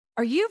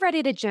Are you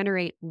ready to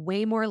generate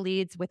way more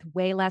leads with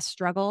way less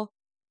struggle?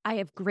 I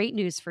have great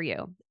news for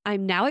you.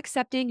 I'm now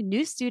accepting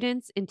new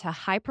students into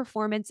High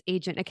Performance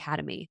Agent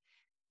Academy.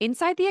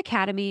 Inside the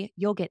academy,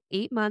 you'll get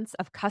 8 months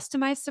of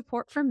customized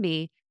support from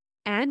me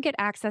and get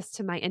access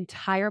to my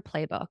entire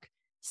playbook: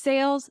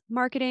 sales,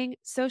 marketing,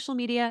 social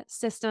media,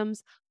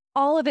 systems,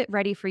 all of it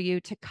ready for you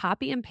to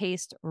copy and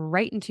paste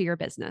right into your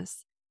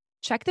business.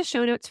 Check the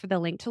show notes for the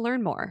link to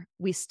learn more.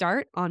 We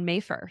start on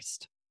May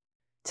 1st.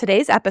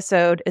 Today's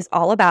episode is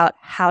all about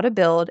how to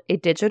build a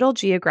digital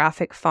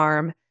geographic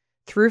farm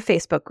through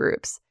Facebook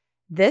groups.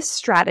 This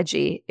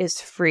strategy is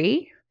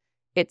free,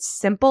 it's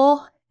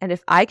simple, and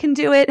if I can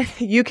do it,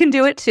 you can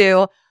do it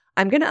too.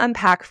 I'm going to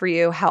unpack for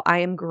you how I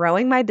am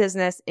growing my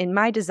business in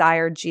my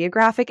desired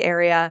geographic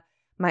area,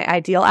 my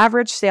ideal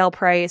average sale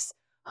price,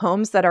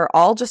 homes that are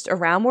all just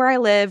around where I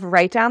live,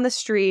 right down the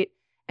street,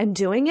 and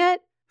doing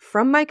it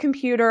from my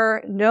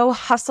computer, no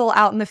hustle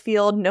out in the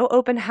field, no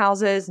open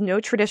houses, no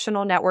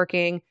traditional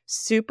networking,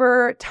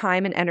 super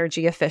time and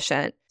energy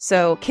efficient.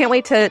 So can't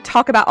wait to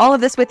talk about all of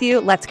this with you.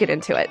 Let's get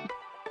into it.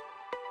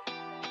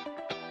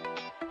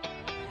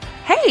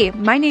 Hey,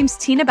 my name's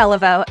Tina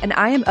Beliveau, and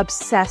I am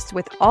obsessed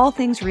with all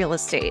things real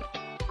estate,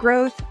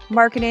 growth,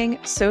 marketing,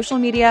 social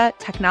media,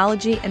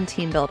 technology, and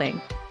team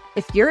building.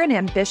 If you're an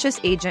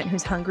ambitious agent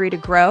who's hungry to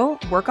grow,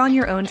 work on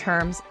your own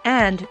terms,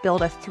 and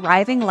build a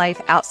thriving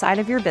life outside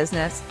of your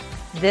business,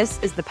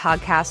 this is the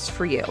podcast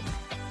for you.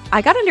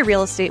 I got into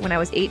real estate when I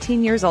was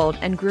 18 years old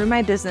and grew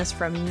my business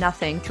from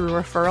nothing through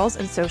referrals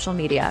and social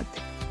media.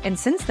 And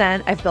since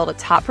then, I've built a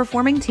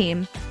top-performing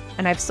team,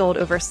 and I've sold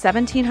over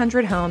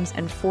 1,700 homes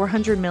and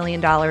 $400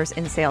 million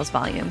in sales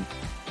volume.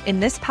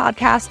 In this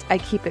podcast, I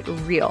keep it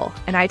real,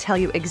 and I tell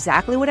you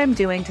exactly what I'm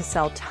doing to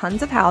sell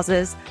tons of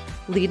houses,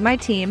 lead my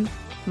team,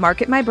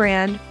 market my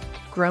brand,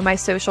 grow my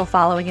social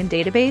following and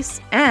database,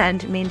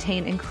 and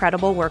maintain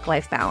incredible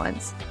work-life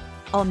balance.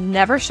 I'll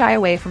never shy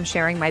away from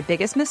sharing my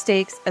biggest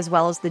mistakes as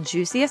well as the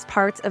juiciest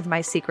parts of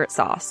my secret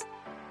sauce.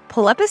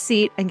 Pull up a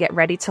seat and get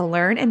ready to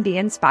learn and be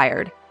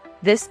inspired.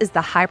 This is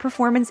the High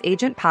Performance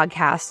Agent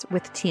Podcast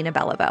with Tina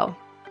Beliveau.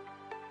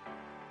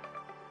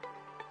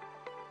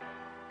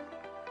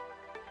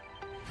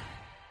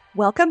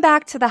 Welcome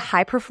back to the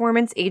High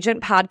Performance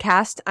Agent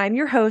Podcast. I'm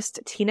your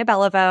host, Tina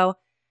Beliveau,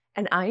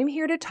 and I am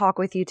here to talk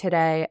with you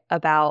today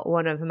about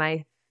one of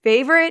my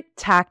favorite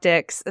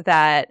tactics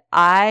that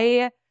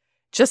I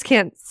just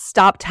can't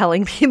stop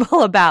telling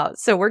people about.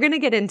 So we're going to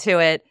get into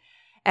it.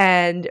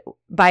 And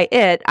by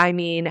it, I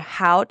mean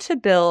how to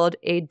build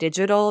a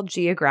digital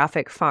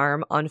geographic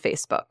farm on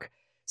Facebook.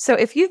 So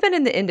if you've been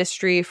in the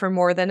industry for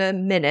more than a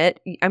minute,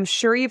 I'm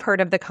sure you've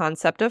heard of the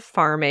concept of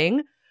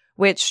farming,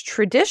 which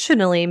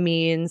traditionally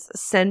means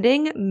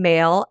sending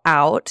mail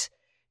out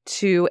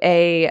to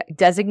a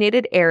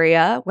designated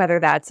area,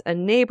 whether that's a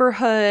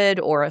neighborhood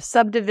or a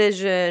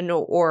subdivision,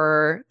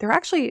 or there are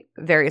actually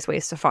various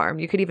ways to farm.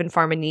 You could even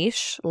farm a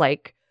niche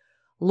like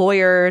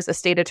lawyers,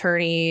 estate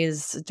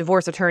attorneys,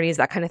 divorce attorneys,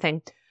 that kind of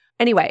thing.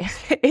 Anyway,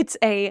 it's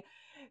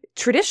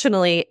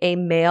traditionally a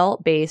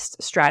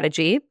mail-based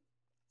strategy.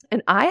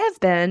 And I have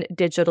been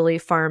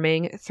digitally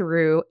farming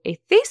through a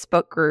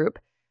Facebook group,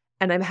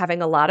 and I'm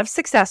having a lot of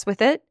success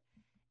with it.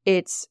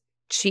 It's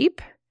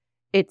cheap.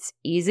 It's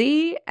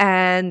easy,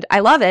 and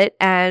I love it,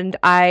 and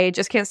I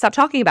just can't stop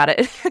talking about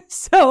it.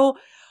 So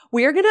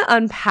we're going to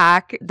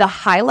unpack the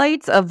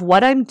highlights of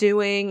what I'm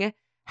doing,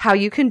 how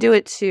you can do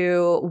it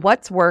too,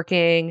 what's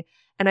working,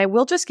 and I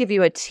will just give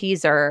you a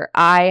teaser.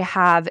 I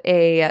have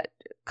a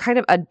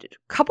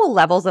couple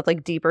levels of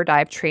deeper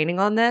dive training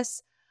on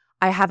this.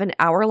 I have an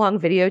hour-long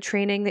video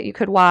training that you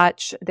could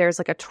watch. There's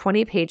a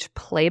 20-page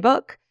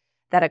playbook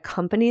that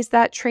accompanies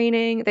that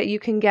training that you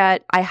can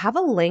get. I have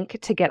a link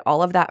to get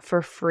all of that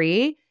for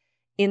free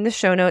in the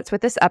show notes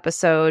with this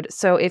episode.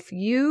 So if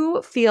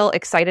you feel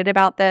excited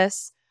about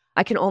this,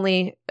 I can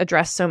only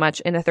address so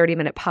much in a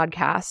 30-minute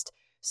podcast.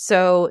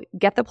 So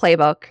get the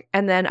playbook.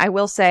 And then I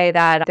will say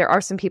that there are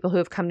some people who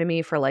have come to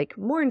me for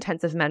more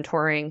intensive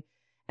mentoring.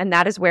 And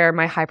that is where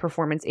my High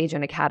Performance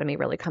Agent Academy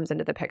really comes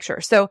into the picture.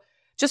 So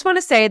just want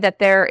to say that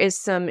there is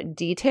some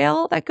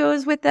detail that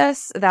goes with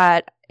this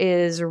that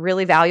is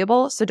really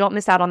valuable. So don't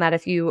miss out on that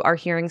if you are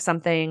hearing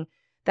something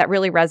that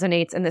really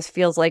resonates and this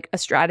feels like a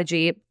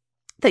strategy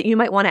that you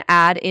might want to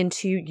add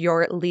into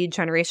your lead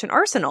generation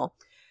arsenal.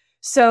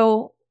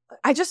 So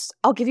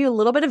I'll give you a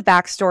little bit of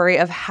backstory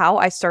of how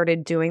I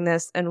started doing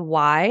this and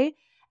why.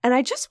 And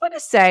I just want to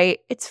say,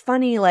 it's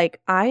funny,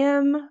 I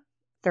am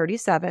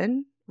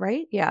 37,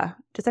 right? Yeah.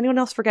 Does anyone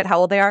else forget how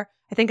old they are?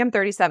 I think I'm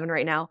 37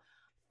 right now.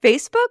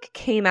 Facebook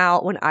came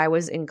out when I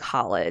was in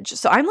college.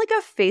 So I'm a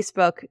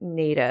Facebook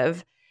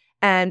native,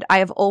 and I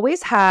have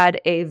always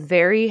had a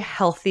very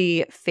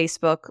healthy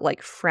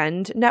Facebook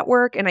friend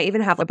network. And I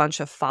even have a bunch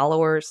of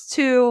followers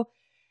too.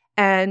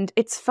 And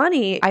it's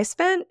funny, I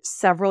spent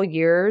several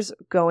years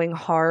going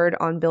hard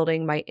on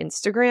building my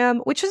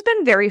Instagram, which has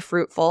been very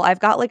fruitful. I've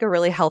got a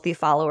really healthy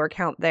follower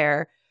count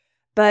there.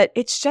 But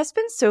it's just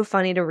been so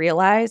funny to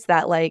realize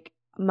that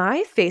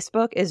my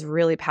Facebook is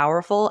really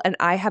powerful, and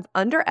I have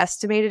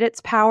underestimated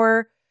its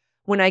power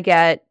when I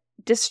get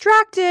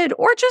distracted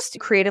or just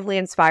creatively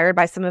inspired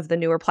by some of the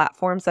newer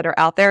platforms that are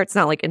out there. It's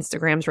not like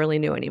Instagram's really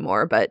new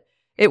anymore, but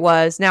it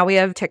was. Now we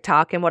have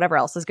TikTok and whatever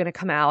else is going to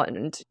come out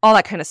and all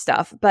that kind of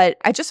stuff. But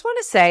I just want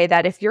to say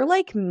that if you're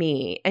like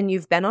me and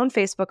you've been on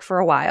Facebook for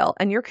a while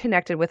and you're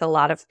connected with a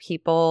lot of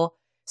people,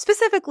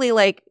 specifically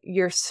like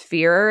your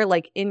sphere,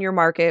 like in your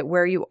market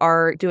where you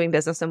are doing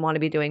business and want to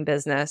be doing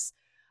business,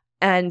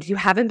 and you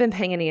haven't been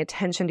paying any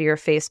attention to your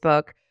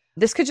Facebook,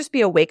 this could just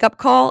be a wake-up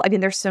call. I mean,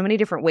 there's so many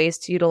different ways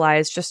to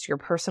utilize just your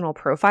personal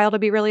profile to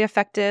be really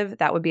effective.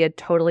 That would be a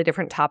totally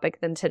different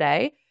topic than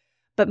today.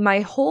 But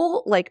my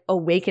whole like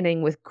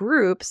awakening with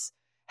groups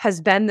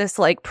has been this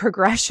like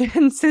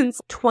progression since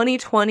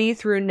 2020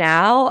 through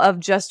now of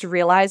just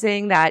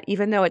realizing that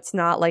even though it's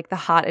not like the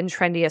hot and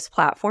trendiest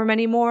platform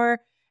anymore,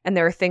 and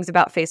there are things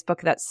about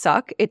Facebook that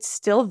suck, it's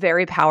still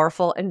very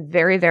powerful and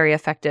very, very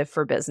effective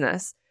for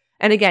business.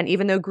 And again,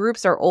 even though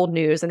groups are old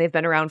news and they've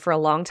been around for a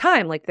long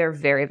time, like they're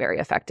very, very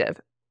effective.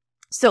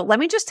 So let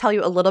me just tell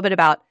you a little bit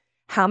about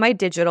how my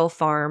digital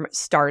farm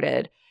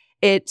started.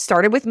 It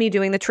started with me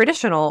doing the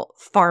traditional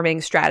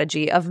farming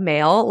strategy of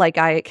mail, like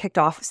I kicked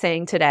off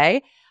saying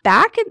today.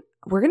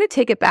 We're going to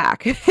take it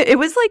back. It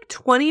was like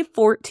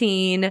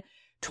 2014,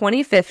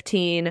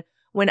 2015,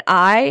 when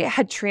I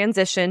had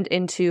transitioned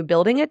into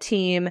building a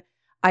team.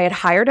 I had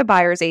hired a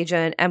buyer's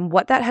agent, and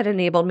what that had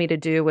enabled me to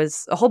do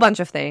was a whole bunch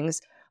of things.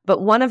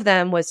 But one of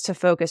them was to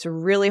focus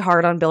really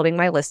hard on building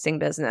my listing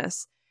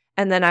business.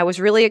 And then I was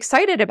really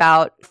excited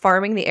about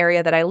farming the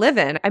area that I live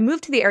in. I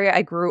moved to the area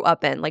I grew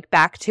up in, like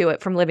back to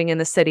it from living in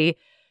the city.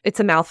 It's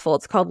a mouthful.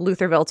 It's called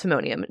Lutherville,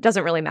 Timonium. It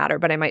doesn't really matter,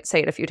 but I might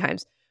say it a few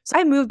times. So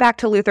I moved back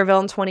to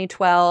Lutherville in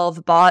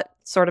 2012, bought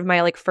sort of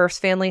my like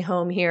first family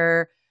home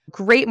here.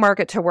 Great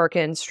market to work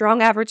in,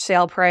 strong average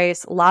sale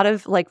price, a lot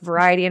of like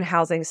variety in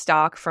housing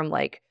stock from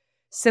like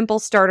simple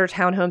starter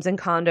townhomes and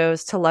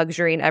condos to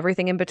luxury and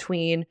everything in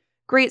between.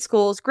 Great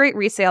schools, great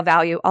resale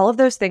value. All of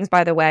those things,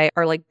 by the way,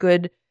 are like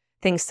good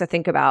things to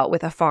think about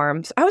with a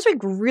farm. So I was like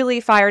really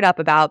fired up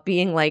about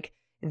being like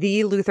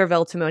the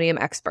Lutherville Timonium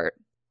expert.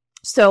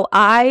 So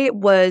I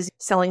was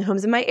selling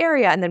homes in my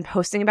area and then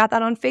posting about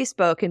that on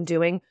Facebook and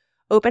doing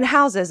open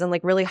houses and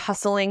like really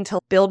hustling to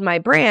build my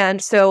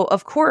brand. So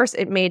of course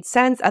it made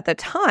sense at the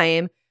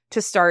time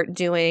to start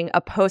doing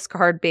a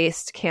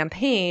postcard-based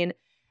campaign.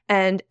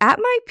 And at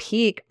my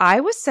peak, I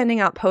was sending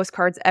out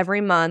postcards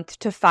every month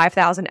to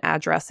 5,000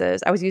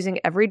 addresses. I was using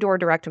every door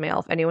direct mail,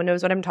 if anyone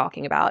knows what I'm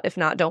talking about. If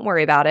not, don't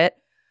worry about it.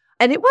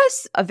 And it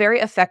was a very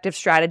effective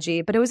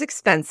strategy, but it was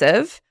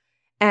expensive.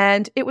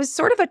 And it was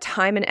sort of a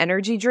time and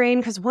energy drain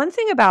because one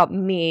thing about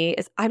me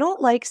is I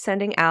don't like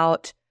sending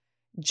out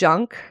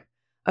junk.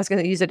 I was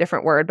going to use a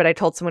different word, but I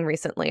told someone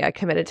recently I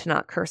committed to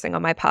not cursing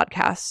on my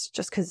podcast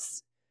just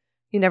because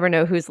you never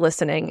know who's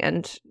listening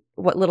and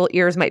what little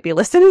ears might be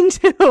listening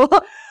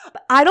to.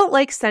 I don't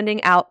like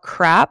sending out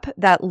crap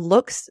that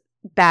looks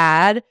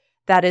bad,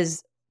 that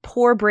is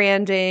poor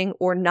branding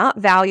or not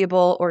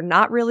valuable or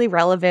not really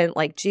relevant,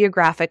 like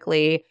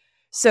geographically.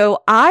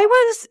 So I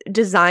was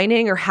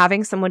designing or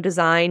having someone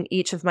design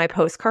each of my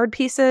postcard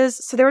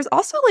pieces. So there was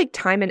also like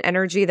time and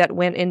energy that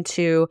went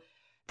into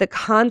the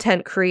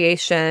content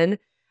creation.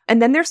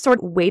 And then there's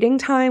sort of waiting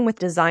time with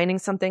designing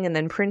something and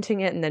then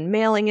printing it and then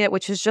mailing it,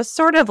 which is just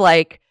sort of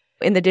like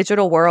in the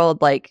digital world,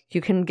 like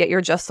you can get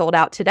your just sold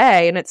out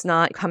today and it's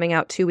not coming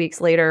out 2 weeks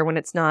later when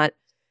it's not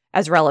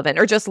as relevant,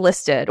 or just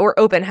listed, or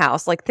open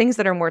house, like things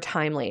that are more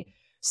timely.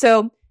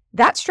 So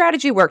that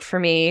strategy worked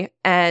for me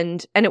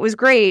and it was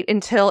great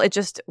until it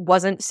just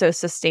wasn't so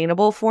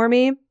sustainable for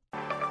me.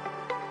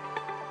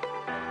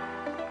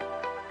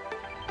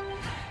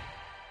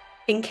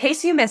 In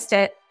case you missed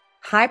it,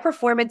 High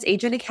Performance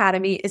Agent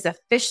Academy is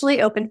officially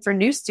open for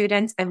new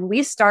students and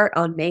we start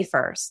on May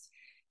 1st.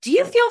 Do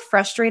you feel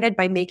frustrated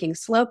by making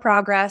slow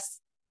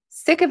progress?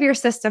 Sick of your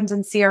systems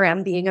and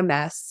CRM being a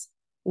mess?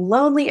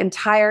 Lonely and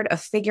tired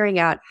of figuring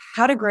out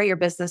how to grow your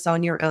business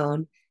on your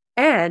own?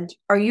 And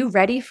are you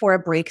ready for a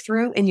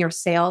breakthrough in your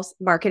sales,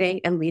 marketing,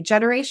 and lead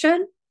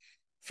generation?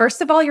 First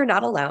of all, you're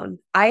not alone.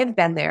 I have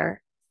been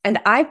there, and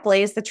I've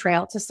blazed the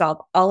trail to solve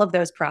all of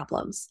those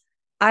problems.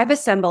 I've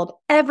assembled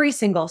every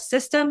single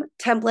system,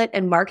 template,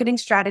 and marketing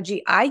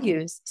strategy I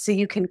use so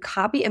you can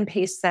copy and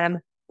paste them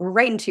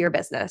right into your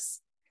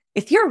business.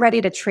 If you're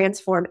ready to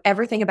transform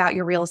everything about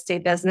your real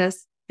estate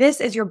business,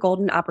 this is your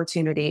golden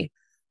opportunity.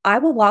 I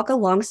will walk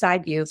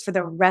alongside you for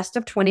the rest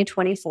of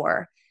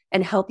 2024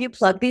 and help you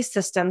plug these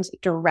systems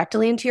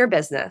directly into your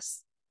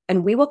business.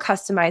 And we will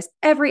customize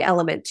every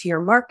element to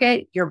your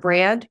market, your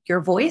brand,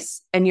 your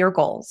voice, and your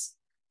goals.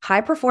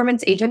 High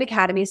Performance Agent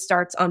Academy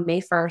starts on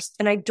May 1st,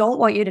 and I don't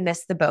want you to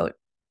miss the boat.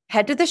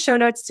 Head to the show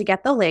notes to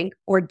get the link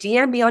or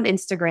DM me on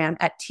Instagram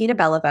at Tina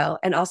Belliveau,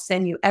 and I'll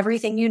send you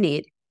everything you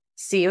need.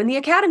 See you in the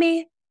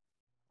academy.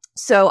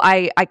 So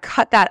I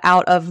cut that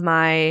out of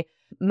my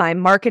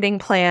marketing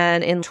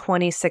plan in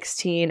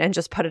 2016 and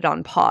just put it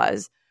on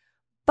pause.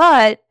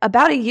 But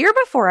about a year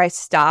before I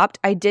stopped,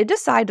 I did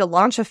decide to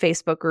launch a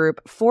Facebook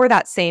group for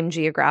that same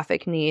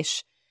geographic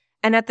niche.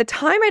 And at the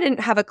time, I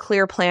didn't have a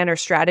clear plan or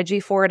strategy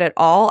for it at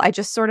all. I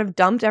just sort of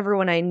dumped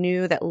everyone I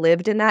knew that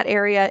lived in that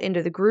area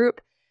into the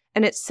group.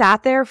 And it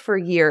sat there for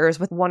years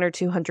with 100 or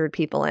 200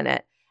 people in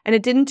it. And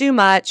it didn't do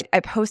much. I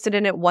posted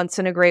in it once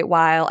in a great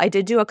while. I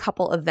did do a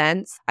couple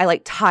events. I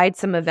tied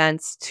some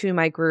events to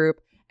my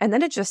group, and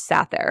then it just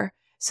sat there.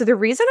 So the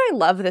reason I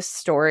love this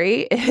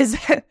story is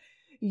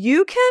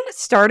you can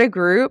start a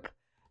group,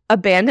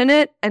 abandon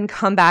it, and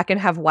come back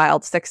and have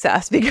wild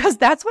success, because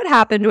that's what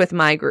happened with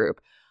my group.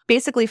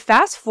 Basically,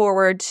 fast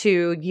forward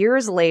to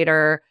years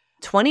later,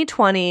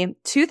 2020,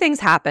 two things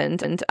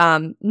happened.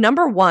 And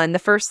number one, the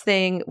first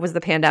thing was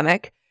the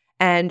pandemic,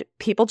 and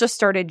people just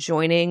started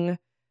joining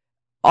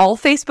all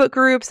Facebook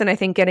groups, and I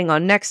think getting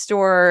on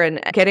Nextdoor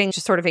and getting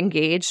just sort of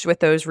engaged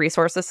with those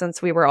resources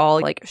since we were all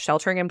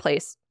sheltering in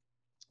place.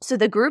 So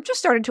the group just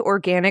started to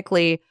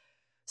organically,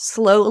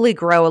 slowly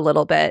grow a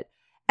little bit.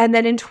 And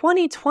then in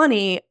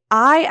 2020,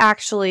 I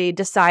actually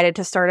decided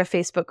to start a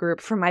Facebook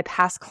group for my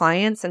past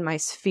clients and my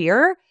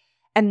sphere.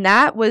 And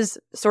that was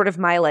sort of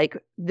my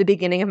the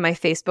beginning of my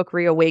Facebook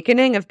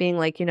reawakening of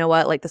being you know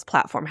what, this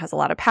platform has a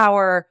lot of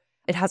power.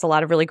 It has a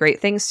lot of really great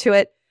things to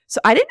it. So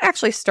I didn't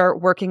actually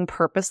start working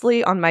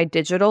purposely on my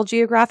digital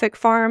geographic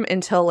farm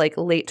until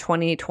late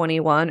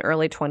 2021,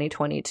 early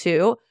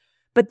 2022.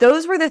 But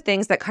those were the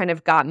things that kind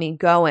of got me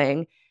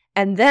going.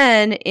 And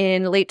then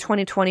in late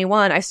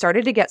 2021, I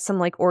started to get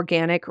some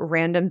organic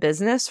random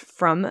business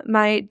from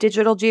my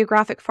digital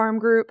geographic farm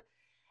group.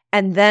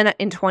 And then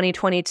in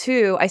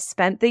 2022, I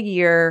spent the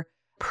year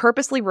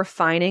purposely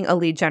refining a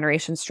lead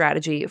generation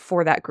strategy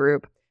for that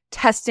group,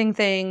 testing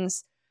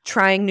things,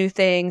 trying new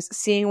things,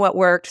 seeing what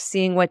worked,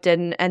 seeing what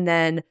didn't. And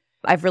then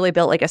I've really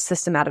built a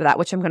system out of that,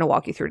 which I'm going to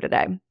walk you through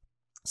today.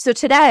 So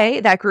today,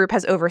 that group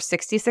has over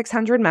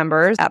 6,600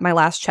 members at my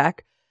last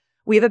check.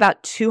 We have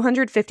about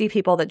 250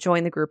 people that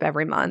join the group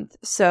every month.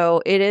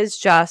 So it is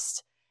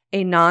just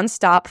a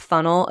nonstop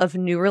funnel of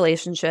new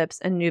relationships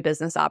and new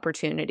business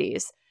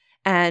opportunities.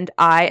 And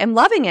I am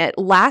loving it.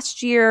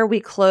 Last year, we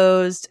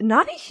closed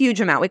not a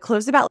huge amount. We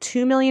closed about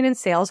 $2 million in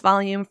sales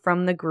volume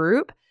from the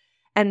group.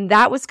 And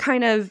that was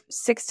kind of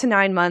 6 to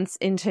 9 months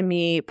into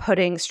me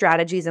putting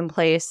strategies in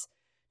place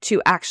to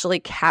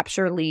actually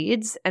capture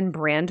leads and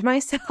brand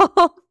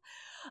myself.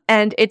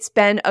 And it's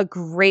been a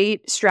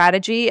great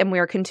strategy, and we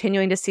are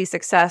continuing to see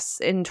success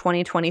in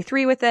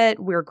 2023 with it.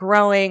 We're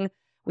growing.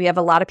 We have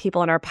a lot of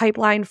people in our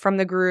pipeline from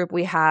the group.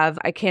 We have,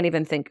 I can't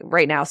even think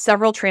right now,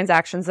 several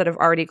transactions that have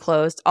already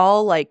closed,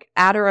 all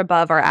at or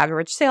above our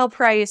average sale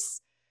price.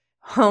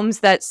 Homes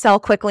that sell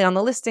quickly on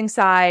the listing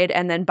side,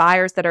 and then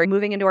buyers that are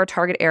moving into our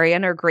target area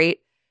and are great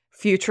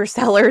future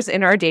sellers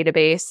in our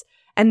database.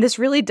 And this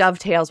really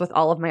dovetails with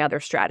all of my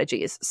other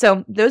strategies.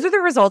 So those are the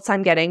results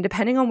I'm getting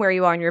depending on where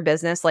you are in your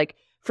business.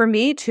 For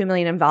me, 2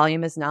 million in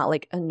volume is not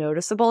a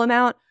noticeable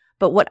amount,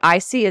 but what I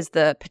see is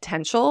the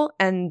potential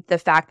and the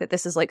fact that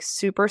this is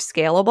super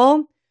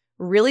scalable,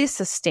 really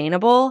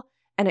sustainable,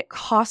 and it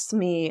costs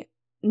me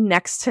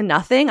next to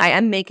nothing. I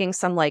am making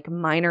some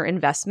minor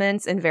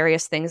investments in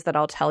various things that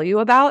I'll tell you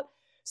about.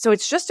 So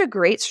it's just a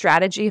great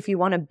strategy if you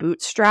want to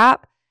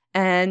bootstrap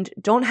and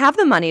don't have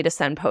the money to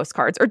send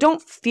postcards or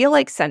don't feel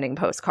like sending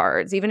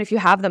postcards, even if you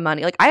have the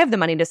money. I have the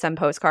money to send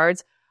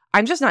postcards.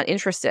 I'm just not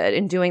interested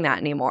in doing that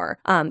anymore.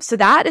 So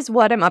that is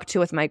what I'm up to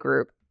with my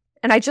group.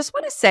 And I just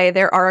want to say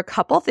there are a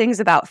couple things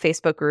about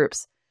Facebook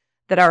groups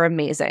that are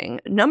amazing.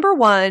 Number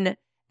one,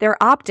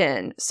 they're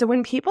opt-in. So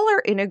when people are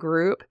in a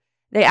group,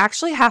 they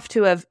actually have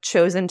to have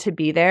chosen to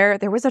be there.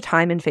 There was a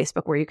time in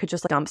Facebook where you could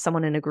just dump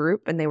someone in a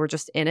group and they were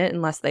just in it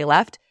unless they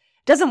left.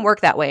 It doesn't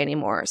work that way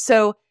anymore.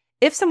 So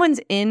if someone's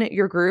in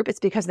your group, it's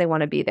because they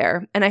want to be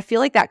there. And I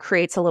feel like that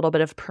creates a little bit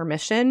of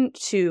permission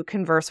to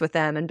converse with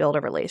them and build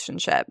a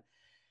relationship.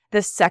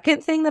 The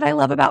second thing that I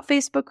love about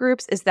Facebook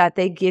groups is that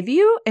they give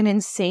you an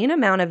insane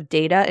amount of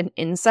data and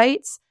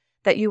insights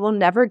that you will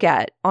never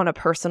get on a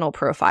personal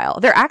profile.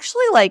 They're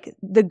actually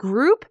the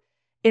group,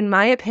 in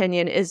my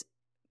opinion, is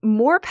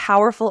more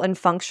powerful and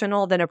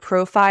functional than a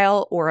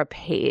profile or a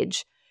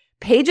page.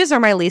 Pages are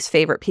my least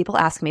favorite. People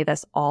ask me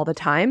this all the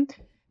time.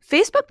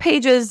 Facebook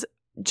pages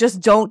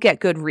just don't get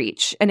good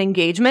reach and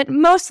engagement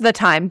most of the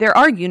time. There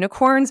are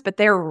unicorns, but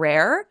they're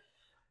rare.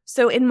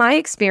 So in my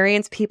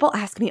experience, people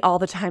ask me all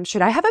the time,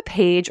 should I have a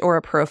page or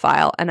a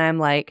profile? And I'm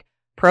like,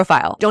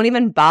 profile. Don't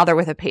even bother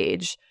with a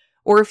page.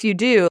 Or if you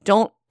do,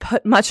 don't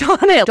put much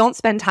on it. Don't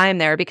spend time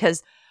there,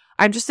 because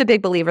I'm just a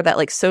big believer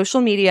that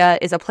social media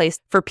is a place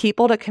for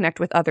people to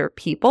connect with other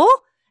people,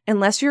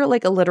 unless you're a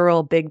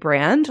literal big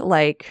brand,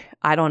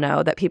 I don't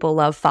know, that people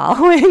love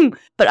following.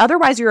 But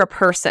otherwise, you're a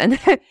person.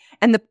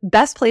 And the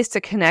best place to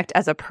connect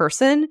as a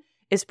person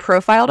is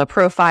profile to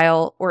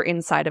profile or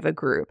inside of a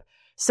group.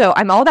 So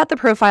I'm all about the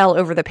profile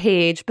over the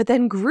page, but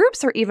then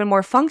groups are even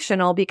more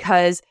functional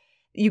because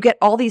you get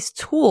all these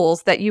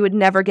tools that you would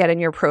never get in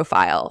your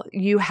profile.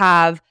 You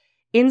have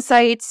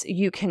insights,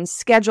 you can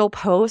schedule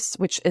posts,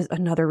 which is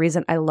another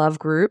reason I love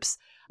groups.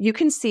 You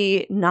can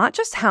see not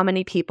just how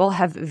many people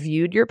have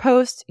viewed your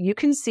post, you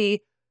can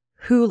see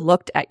who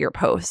looked at your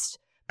post,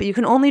 but you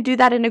can only do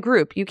that in a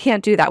group. You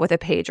can't do that with a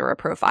page or a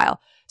profile.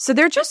 So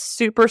they're just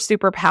super,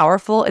 super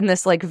powerful in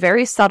this like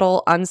very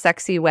subtle,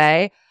 unsexy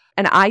way.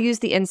 And I use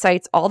the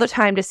insights all the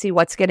time to see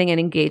what's getting an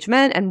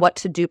engagement and what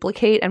to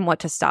duplicate and what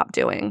to stop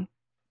doing.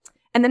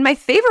 And then my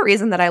favorite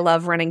reason that I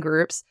love running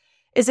groups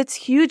is it's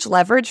huge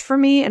leverage for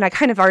me. And I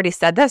kind of already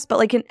said this, but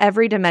like in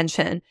every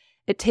dimension,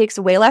 it takes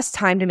way less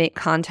time to make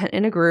content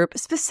in a group,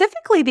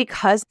 specifically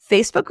because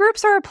Facebook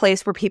groups are a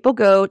place where people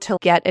go to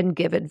get and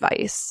give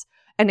advice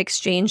and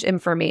exchange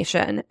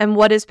information. And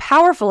what is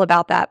powerful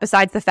about that,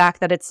 besides the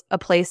fact that it's a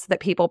place that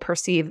people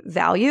perceive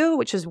value,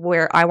 which is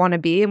where I want to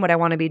be and what I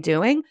want to be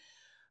doing,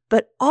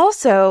 but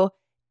also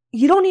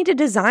you don't need to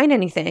design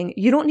anything.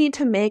 You don't need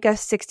to make a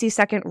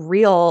 60-second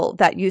reel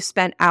that you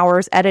spent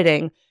hours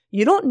editing.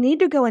 You don't need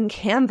to go in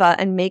Canva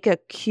and make a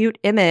cute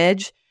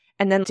image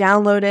and then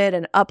download it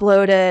and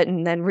upload it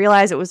and then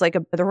realize it was like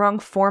the wrong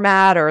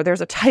format or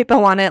there's a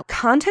typo on it.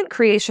 Content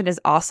creation is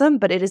awesome,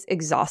 but it is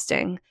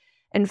exhausting.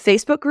 And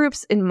Facebook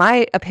groups, in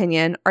my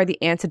opinion, are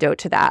the antidote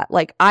to that.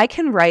 Like I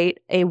can write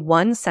a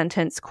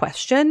 1-sentence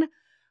question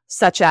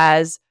such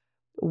as,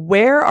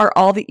 where are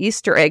all the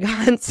Easter egg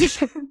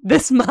hunts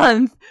this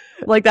month?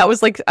 Like that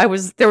was like,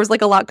 there was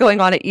like a lot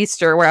going on at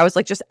Easter where I was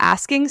like just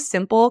asking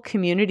simple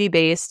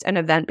community-based and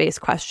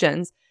event-based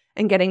questions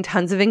and getting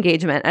tons of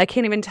engagement. And I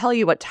can't even tell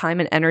you what time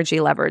and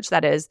energy leverage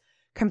that is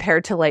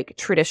compared to like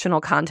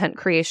traditional content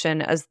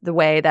creation as the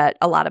way that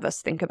a lot of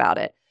us think about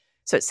it.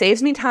 So it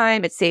saves me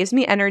time, it saves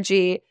me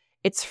energy,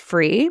 it's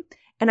free,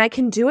 and I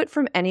can do it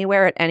from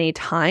anywhere at any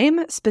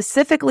time.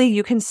 Specifically,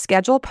 you can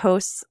schedule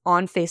posts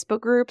on Facebook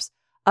groups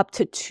up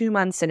to 2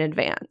 months in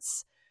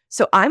advance.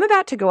 So I'm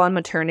about to go on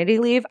maternity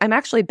leave. I'm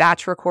actually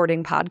batch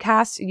recording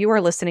podcasts. You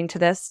are listening to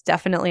this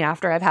definitely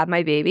after I've had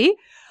my baby.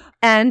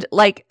 And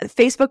like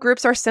Facebook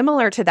groups are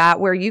similar to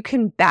that, where you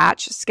can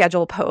batch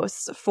schedule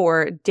posts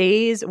for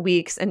days,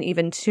 weeks, and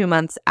even 2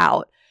 months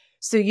out.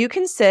 So you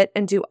can sit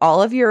and do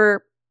all of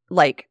your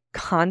like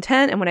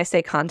content. And when I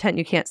say content,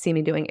 you can't see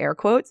me doing air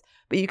quotes,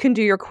 but you can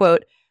do your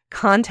quote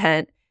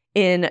content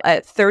in a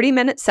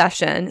 30-minute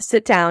session,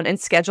 sit down and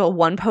schedule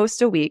 1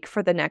 post a week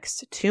for the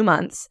next 2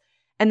 months.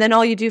 And then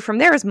all you do from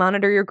there is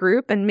monitor your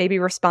group and maybe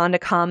respond to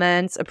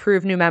comments,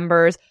 approve new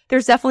members.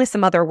 There's definitely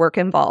some other work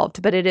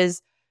involved, but it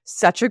is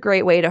such a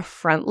great way to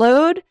front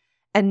load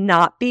and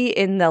not be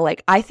in the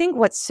like, I think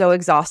what's so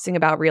exhausting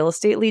about real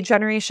estate lead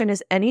generation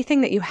is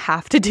anything that you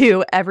have to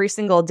do every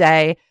single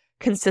day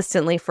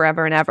consistently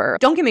forever and ever.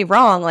 Don't get me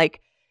wrong, like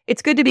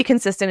it's good to be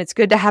consistent. It's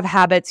good to have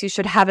habits. You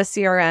should have a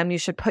CRM. You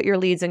should put your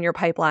leads in your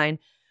pipeline.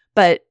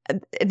 But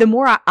the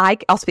more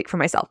I'll speak for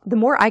myself, the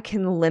more I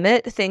can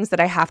limit things that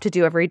I have to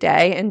do every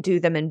day and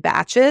do them in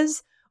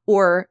batches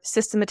or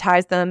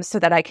systematize them so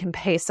that I can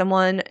pay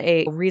someone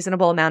a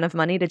reasonable amount of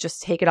money to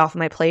just take it off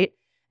my plate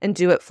and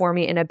do it for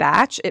me in a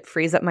batch, it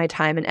frees up my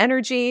time and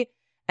energy.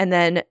 And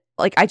then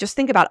like, I just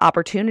think about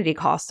opportunity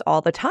costs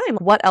all the time.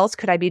 What else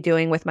could I be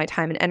doing with my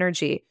time and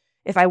energy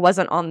if I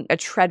wasn't on a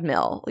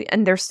treadmill?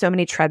 And there's so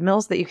many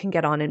treadmills that you can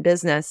get on in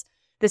business.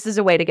 This is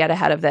a way to get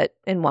ahead of it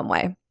in one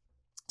way.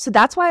 So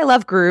that's why I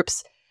love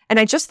groups. And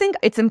I just think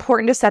it's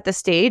important to set the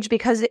stage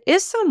because it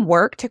is some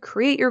work to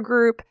create your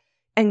group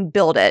and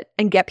build it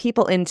and get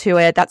people into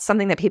it. That's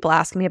something that people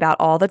ask me about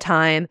all the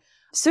time.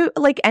 So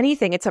like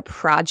anything, it's a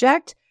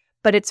project,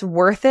 but it's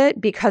worth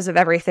it because of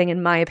everything,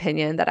 in my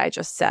opinion, that I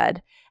just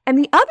said. And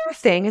the other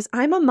thing is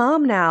I'm a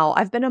mom now.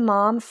 I've been a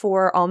mom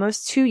for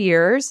almost 2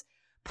 years.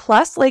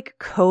 Plus, like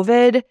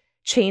COVID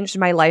changed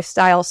my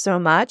lifestyle so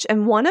much.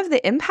 And one of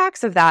the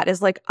impacts of that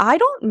is like, I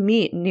don't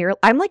meet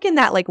I'm like in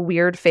that like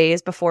weird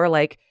phase before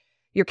like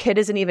your kid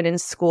isn't even in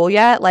school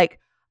yet. Like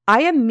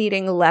I am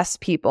meeting less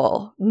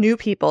people, new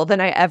people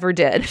than I ever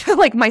did.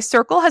 Like my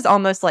circle has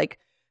almost like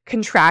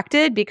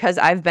contracted because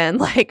I've been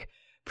like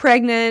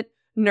pregnant,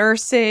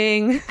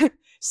 nursing,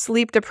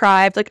 sleep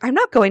deprived. Like I'm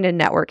not going to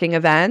networking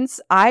events.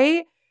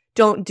 I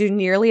don't do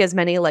nearly as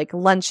many like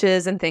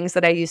lunches and things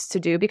that I used to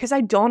do because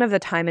I don't have the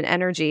time and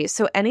energy.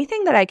 So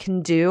anything that I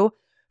can do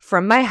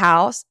from my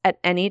house at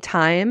any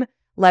time,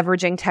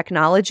 leveraging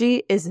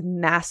technology is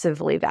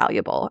massively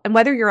valuable. And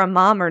whether you're a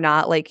mom or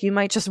not, like you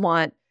might just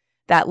want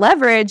that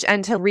leverage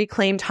and to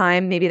reclaim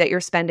time maybe that you're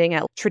spending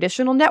at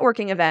traditional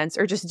networking events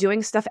or just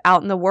doing stuff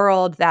out in the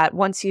world that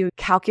once you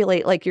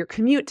calculate like your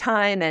commute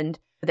time and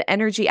the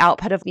energy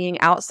output of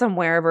being out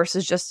somewhere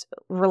versus just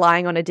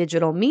relying on a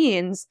digital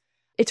means,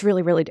 it's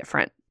really, really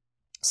different.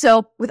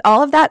 So with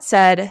all of that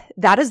said,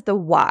 that is the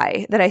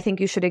why that I think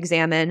you should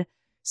examine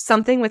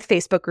something with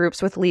Facebook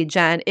groups with lead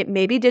gen. It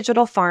may be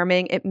digital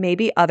farming. It may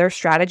be other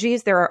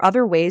strategies. There are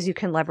other ways you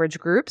can leverage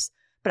groups,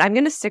 but I'm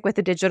going to stick with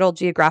the digital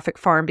geographic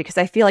farm because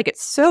I feel like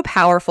it's so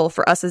powerful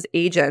for us as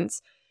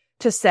agents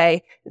to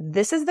say,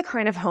 this is the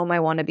kind of home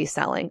I want to be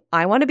selling.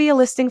 I want to be a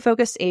listing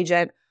focused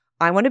agent.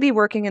 I want to be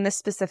working in this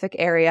specific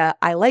area.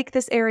 I like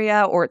this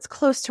area, or it's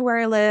close to where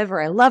I live, or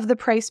I love the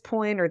price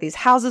point, or these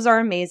houses are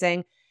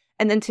amazing.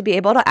 And then to be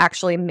able to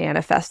actually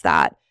manifest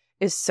that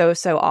is so,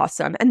 so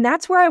awesome. And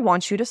that's where I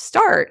want you to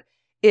start,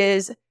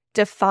 is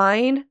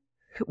define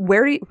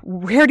where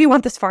do you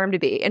want this farm to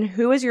be and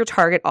who is your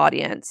target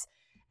audience?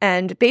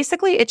 And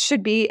basically it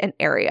should be an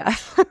area.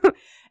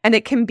 And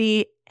it can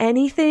be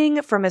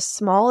anything from as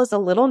small as a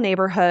little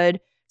neighborhood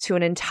to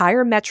an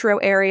entire metro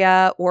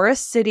area or a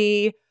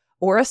city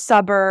or a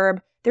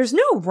suburb. There's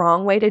no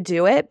wrong way to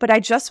do it, but I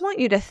just want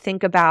you to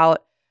think about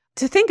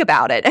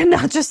it and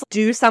not just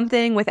do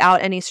something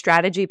without any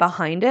strategy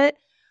behind it.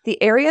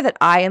 The area that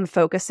I am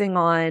focusing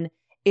on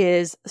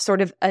is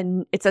sort of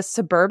it's a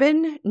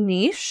suburban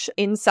niche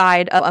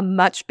inside of a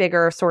much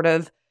bigger sort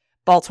of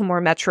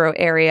Baltimore metro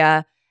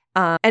area.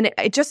 And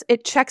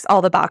it checks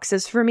all the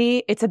boxes for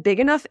me. It's a big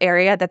enough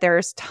area that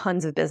there's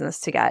tons of business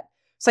to get.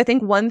 So I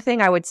think one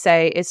thing I would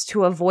say is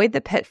to avoid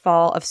the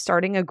pitfall of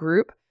starting a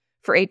group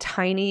for a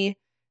tiny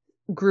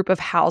group of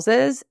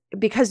houses,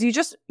 because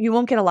you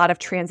won't get a lot of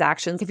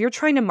transactions. If you're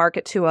trying to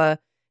market to a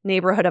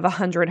neighborhood of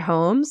 100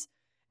 homes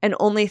and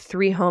only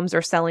 3 homes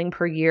are selling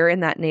per year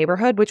in that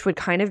neighborhood, which would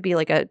kind of be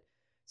like a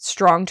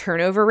strong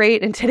turnover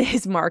rate in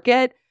today's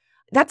market,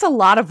 that's a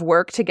lot of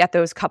work to get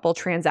those couple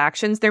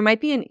transactions. There might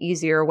be an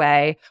easier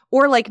way,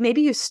 or like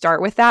maybe you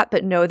start with that,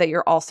 but know that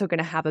you're also going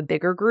to have a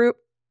bigger group.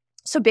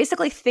 So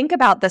basically think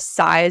about the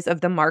size of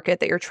the market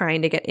that you're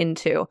trying to get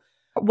into.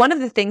 One of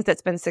the things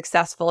that's been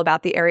successful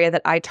about the area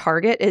that I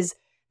target is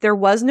there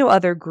was no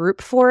other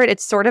group for it.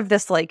 It's sort of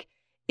this like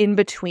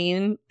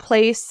in-between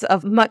place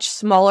of much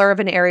smaller of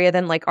an area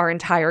than like our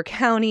entire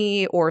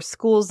county or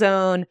school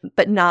zone,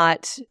 but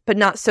not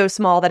so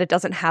small that it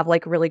doesn't have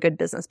like really good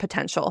business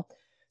potential.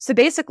 So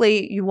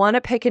basically, you want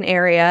to pick an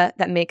area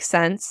that makes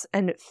sense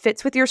and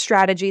fits with your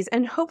strategies,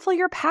 and hopefully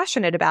you're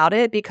passionate about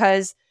it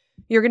because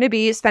you're going to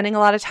be spending a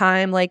lot of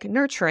time like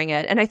nurturing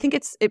it. And I think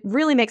it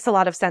really makes a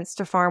lot of sense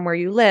to farm where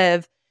you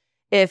live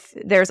if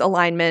there's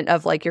alignment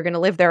of like you're going to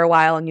live there a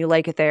while and you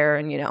like it there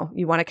and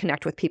you want to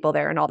connect with people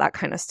there and all that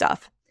kind of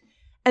stuff.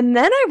 And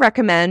then I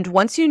recommend,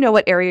 once you know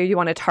what area you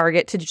want to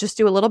target, to just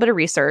do a little bit of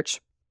research.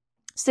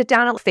 Sit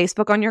down at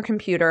Facebook on your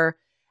computer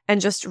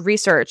and just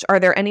research, are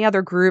there any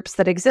other groups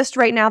that exist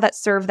right now that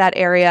serve that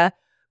area?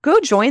 Go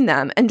join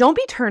them, and don't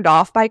be turned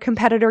off by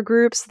competitor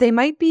groups. They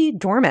might be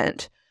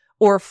dormant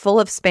or full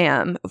of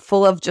spam,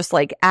 full of just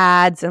like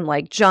ads and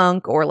like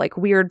junk or like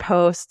weird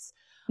posts.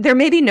 There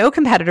may be no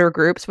competitor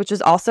groups, which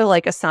is also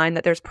like a sign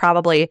that there's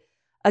probably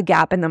a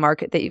gap in the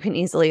market that you can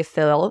easily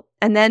fill.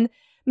 And then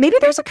maybe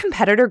there's a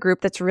competitor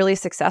group that's really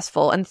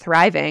successful and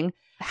thriving.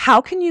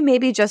 How can you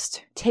maybe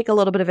just take a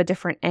little bit of a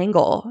different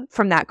angle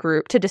from that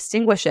group to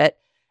distinguish it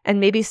and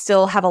maybe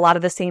still have a lot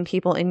of the same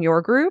people in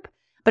your group,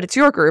 but it's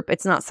your group,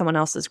 it's not someone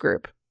else's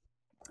group?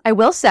 I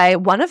will say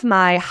one of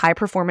my High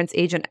Performance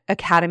Agent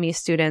Academy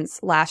students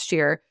last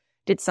year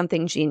did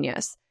something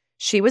genius.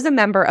 She was a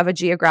member of a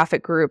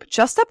Geographic group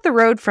just up the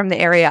road from the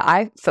area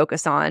I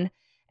focus on,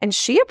 and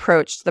she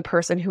approached the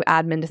person who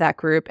adminned that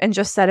group and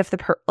just said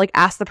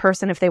asked the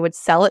person if they would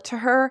sell it to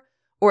her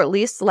or at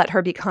least let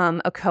her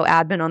become a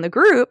co-admin on the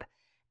group.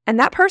 And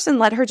that person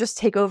let her just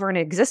take over an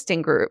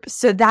existing group.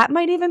 So that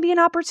might even be an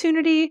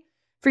opportunity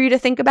for you to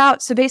think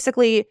about. So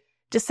basically,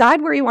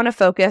 decide where you want to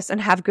focus and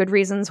have good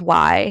reasons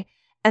why,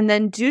 and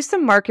then do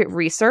some market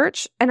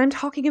research. And I'm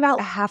talking about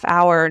a half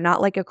hour,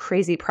 not like a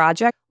crazy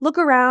project. Look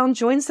around,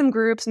 join some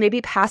groups,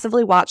 maybe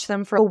passively watch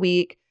them for a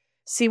week,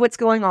 see what's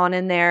going on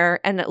in there,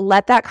 and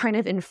let that kind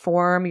of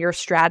inform your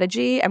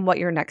strategy and what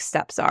your next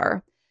steps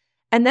are.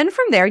 And then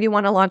from there, you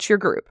want to launch your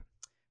group.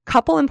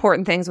 Couple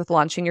important things with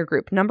launching your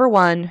group. Number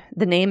one,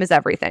 the name is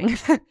everything.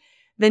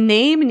 The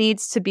name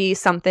needs to be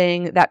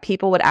something that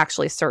people would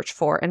actually search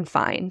for and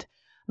find.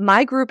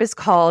 My group is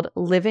called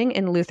Living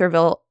in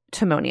Lutherville,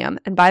 Timonium.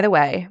 And by the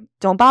way,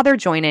 don't bother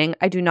joining.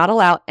 I do not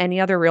allow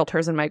any other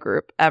realtors in my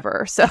group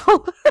ever. So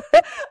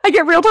I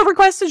get realtor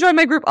requests to join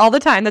my group all the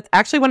time. That's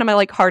actually one of my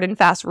like hard and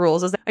fast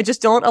rules, is I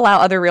just don't allow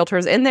other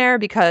realtors in there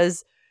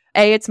because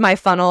A, it's my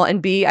funnel,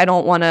 and B, I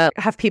don't want to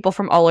have people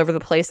from all over the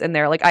place in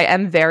there. Like I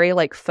am very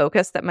like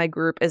focused that my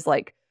group is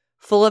like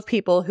full of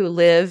people who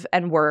live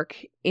and work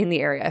in the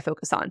area I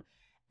focus on.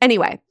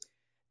 Anyway,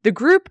 the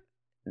group,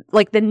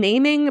 like the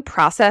naming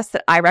process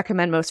that I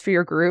recommend most for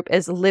your group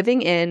is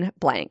Living in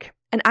Blank.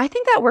 And I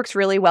think that works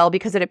really well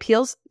because it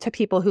appeals to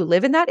people who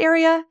live in that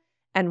area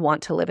and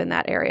want to live in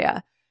that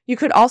area. You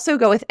could also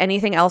go with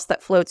anything else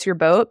that floats your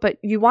boat, but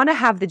you want to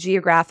have the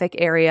geographic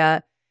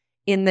area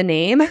in the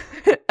name,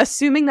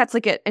 assuming that's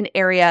like an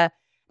area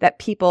that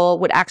people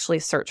would actually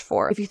search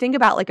for. If you think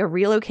about like a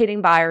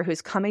relocating buyer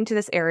who's coming to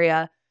this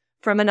area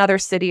from another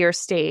city or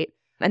state,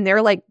 and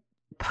they're like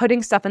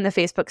putting stuff in the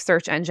Facebook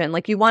search engine,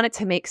 like you want it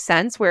to make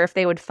sense where if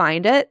they would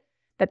find it,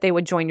 that they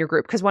would join your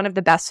group. Because one of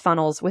the best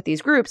funnels with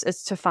these groups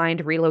is to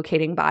find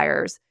relocating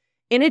buyers,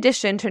 in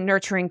addition to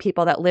nurturing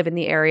people that live in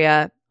the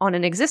area on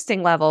an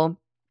existing level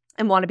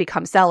and want to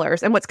become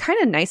sellers. And what's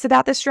kind of nice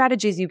about this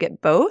strategy is you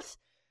get both.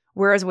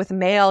 Whereas with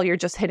mail, you're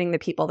just hitting the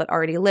people that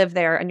already live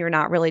there and you're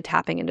not really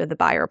tapping into the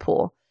buyer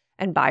pool,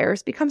 and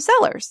buyers become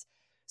sellers.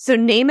 So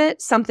name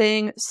it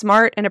something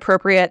smart and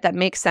appropriate that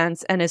makes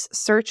sense and is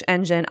search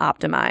engine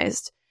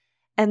optimized.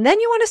 And then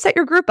you want to set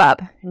your group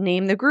up.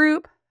 Name the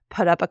group,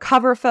 put up a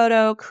cover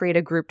photo, create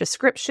a group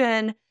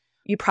description.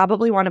 You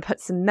probably want to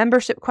put some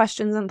membership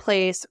questions in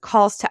place,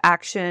 calls to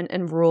action,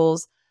 and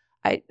rules.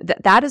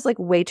 That is like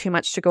way too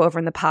much to go over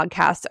in the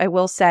podcast. I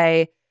will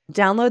say,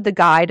 download the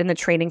guide and the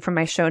training from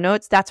my show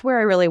notes. That's where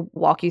I really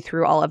walk you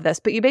through all of this.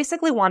 But you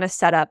basically want to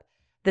set up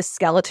the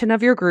skeleton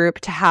of your group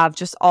to have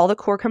just all the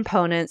core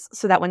components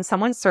so that when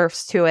someone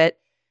surfs to it,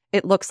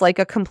 it looks like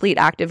a complete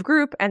active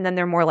group, and then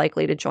they're more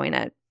likely to join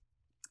it.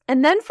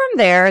 And then from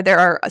there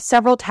are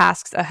several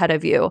tasks ahead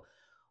of you.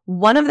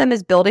 One of them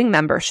is building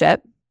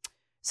membership.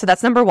 So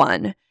that's number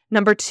one.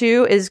 Number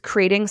two is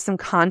creating some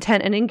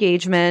content and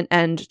engagement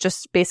and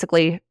just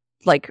basically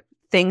like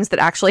things that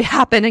actually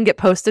happen and get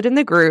posted in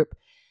the group.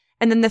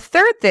 And then the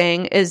third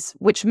thing is,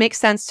 which makes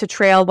sense to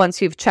trail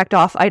once you've checked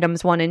off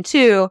items 1 and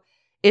 2,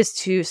 is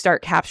to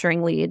start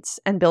capturing leads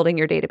and building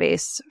your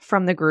database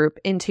from the group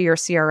into your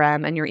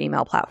CRM and your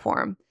email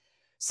platform.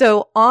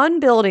 So on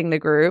building the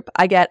group,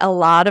 I get a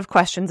lot of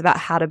questions about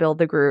how to build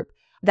the group.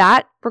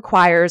 That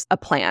requires a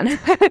plan.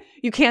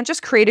 You can't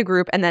just create a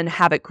group and then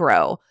have it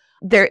grow.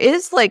 There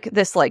is like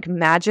this like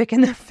magic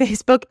in the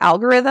Facebook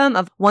algorithm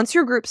of once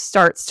your group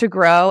starts to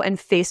grow and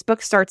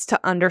Facebook starts to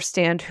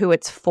understand who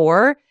it's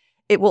for,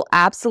 it will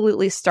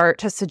absolutely start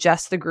to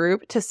suggest the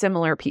group to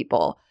similar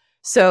people.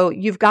 So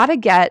you've got to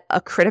get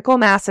a critical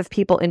mass of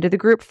people into the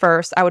group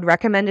first. I would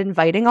recommend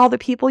inviting all the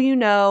people you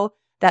know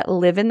that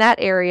live in that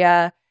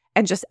area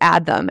and just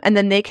add them. And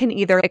then they can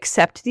either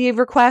accept the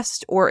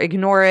request or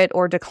ignore it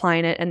or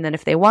decline it. And then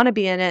if they want to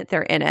be in it,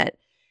 they're in it.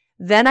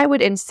 Then I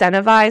would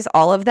incentivize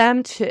all of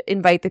them to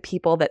invite the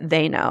people that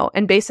they know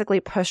and basically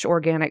push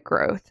organic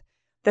growth.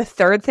 The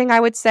third thing I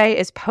would say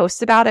is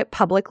post about it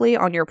publicly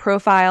on your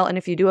profile. And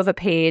if you do have a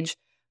page,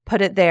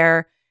 put it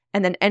there.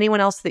 And then anyone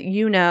else that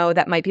you know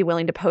that might be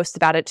willing to post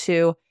about it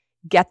too,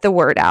 get the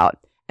word out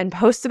and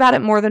post about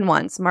it more than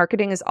once.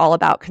 Marketing is all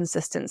about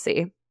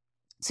consistency.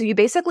 So you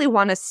basically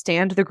want to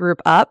stand the group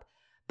up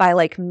by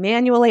like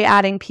manually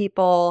adding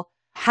people,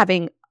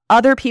 having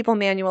other people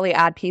manually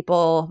add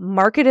people,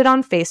 market it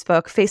on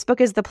Facebook. Facebook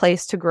is the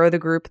place to grow the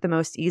group the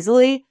most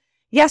easily.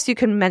 Yes, you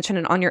can mention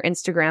it on your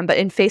Instagram, but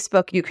in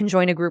Facebook, you can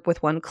join a group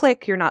with one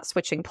click. You're not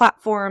switching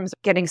platforms,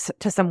 getting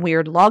to some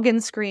weird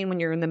login screen when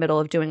you're in the middle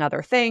of doing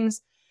other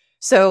things.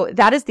 So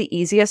that is the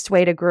easiest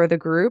way to grow the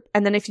group.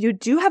 And then if you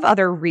do have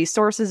other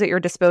resources at your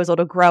disposal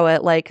to grow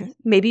it, like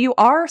maybe you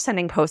are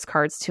sending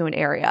postcards to an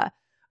area,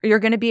 or you're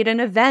going to be at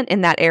an event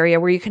in that area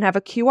where you can have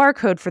a QR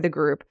code for the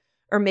group,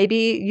 or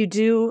maybe you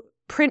do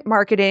print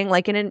marketing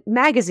like in a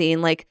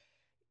magazine, like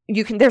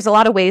there's a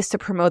lot of ways to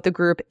promote the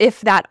group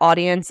if that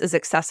audience is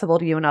accessible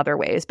to you in other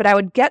ways. But I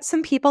would get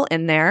some people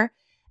in there,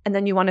 and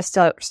then you want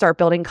to start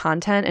building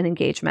content and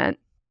engagement.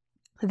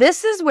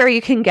 This is where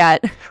you can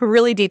get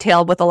really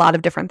detailed with a lot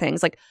of different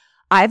things. Like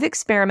I've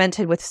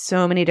experimented with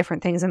so many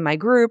different things in my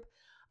group.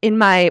 In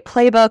my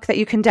playbook that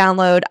you can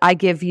download, I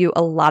give you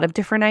a lot of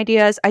different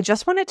ideas. I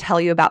just want to tell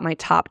you about my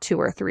top 2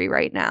 or 3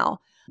 right now.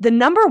 The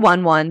number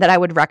one that I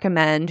would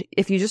recommend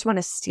if you just want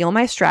to steal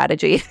my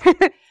strategy,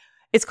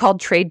 it's called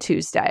Trade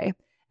Tuesday.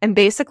 And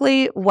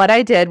basically what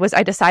I did was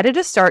I decided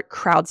to start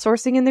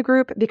crowdsourcing in the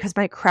group because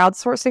my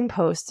crowdsourcing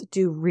posts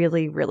do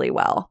really, really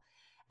well.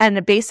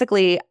 And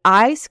basically,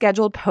 I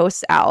scheduled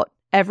posts out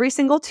every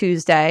single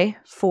Tuesday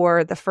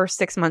for the first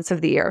 6 months of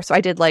the year. So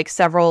I did like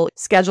schedule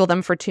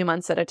them for 2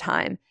 months at a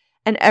time.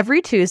 And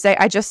every Tuesday,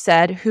 I just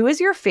said, who is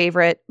your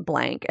favorite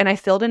blank? And I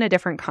filled in a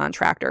different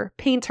contractor: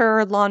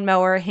 painter,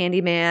 lawnmower,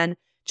 handyman,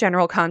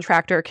 general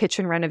contractor,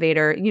 kitchen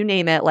renovator, you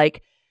name it.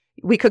 Like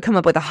we could come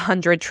up with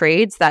 100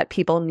 trades that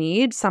people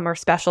need. Some are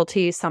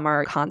specialty, some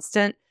are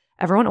constant.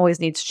 Everyone always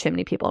needs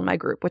chimney people in my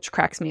group, which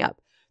cracks me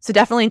up. So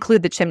definitely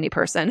include the chimney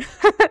person.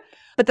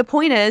 But the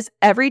point is,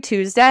 every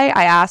Tuesday,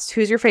 I asked,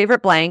 who's your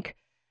favorite blank?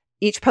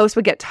 Each post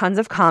would get tons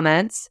of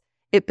comments.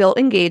 It built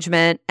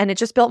engagement, and it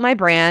just built my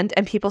brand,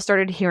 and people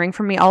started hearing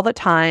from me all the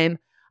time.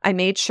 I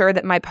made sure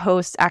that my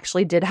posts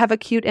actually did have a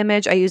cute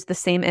image. I used the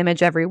same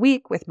image every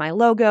week with my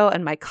logo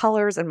and my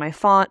colors and my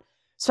font.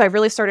 So I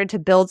really started to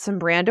build some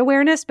brand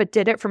awareness, but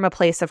did it from a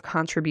place of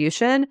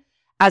contribution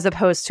as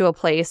opposed to a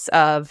place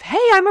of,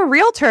 hey, I'm a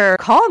realtor,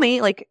 call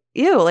me. Like,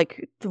 ew,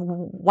 like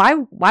why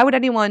would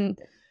anyone...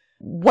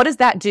 What does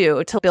that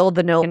do to build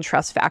the know and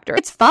trust factor?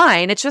 It's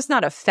fine. It's just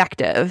not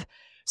effective.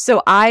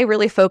 So I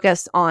really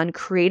focused on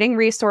creating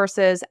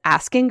resources,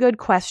 asking good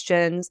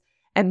questions,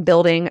 and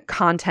building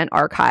content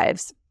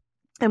archives.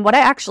 And what I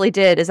actually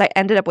did is I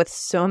ended up with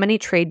so many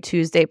Trade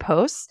Tuesday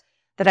posts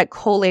that I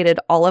collated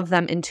all of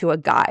them into a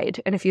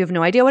guide. And if you have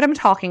no idea what I'm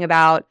talking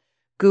about,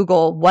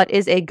 Google what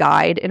is a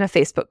guide in a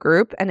Facebook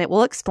group, and it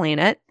will explain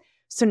it.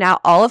 So now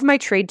all of my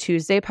Trade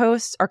Tuesday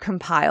posts are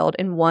compiled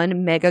in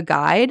one mega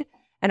guide.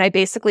 And I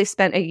basically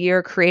spent a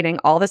year creating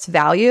all this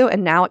value,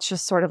 and now it's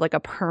just sort of like a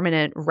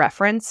permanent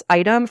reference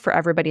item for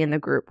everybody in the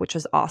group, which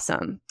is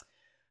awesome.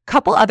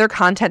 Couple other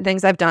content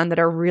things I've done that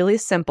are really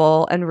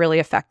simple and really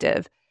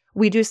effective.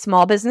 We do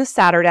Small Business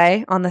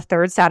Saturday on the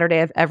 3rd Saturday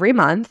of every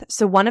month.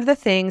 So one of the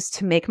things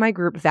to make my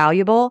group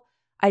valuable,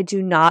 I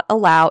do not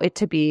allow it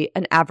to be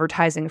an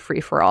advertising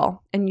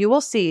free-for-all. And you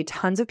will see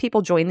tons of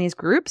people join these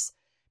groups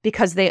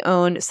because they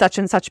own such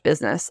and such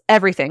business,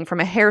 everything from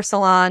a hair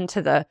salon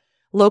to the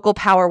local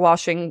power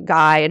washing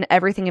guy and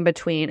everything in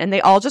between. And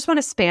they all just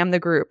want to spam the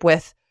group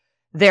with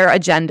their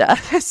agenda.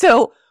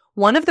 So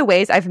one of the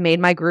ways I've made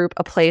my group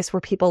a place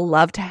where people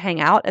love to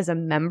hang out as a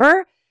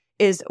member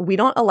is we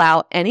don't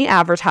allow any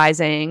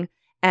advertising.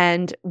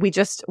 And we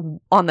just,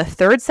 on the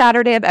third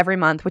Saturday of every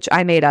month, which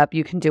I made up,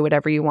 you can do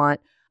whatever you want.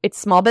 It's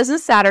Small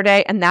Business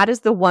Saturday, and that is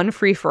the one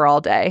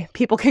free-for-all day.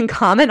 People can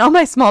comment on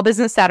my Small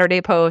Business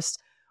Saturday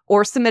post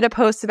or submit a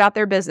post about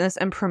their business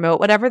and promote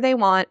whatever they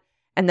want.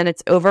 And then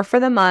it's over for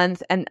the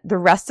month. And the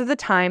rest of the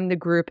time, the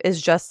group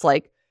is just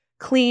like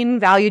clean,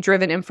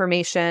 value-driven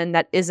information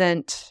that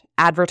isn't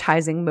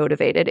advertising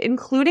motivated,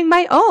 including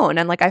my own.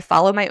 And like I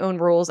follow my own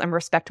rules and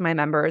respect my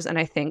members. And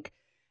I think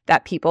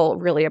that people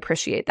really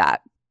appreciate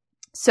that.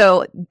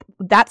 So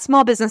that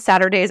Small Business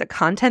Saturday is a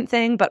content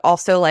thing, but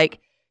also like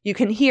you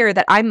can hear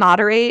that I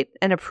moderate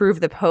and approve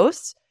the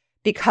posts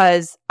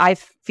because I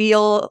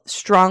feel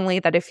strongly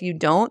that if you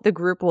don't, the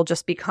group will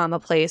just become a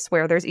place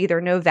where there's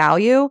either no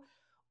value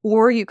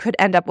or you could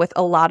end up with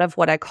a lot of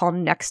what I call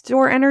next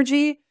door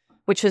energy,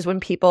 which is when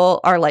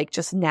people are like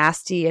just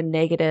nasty and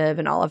negative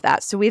and all of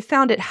that. So we've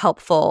found it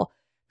helpful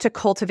to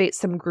cultivate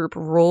some group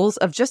rules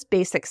of just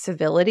basic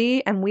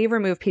civility. And we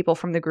remove people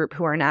from the group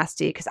who are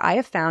nasty because I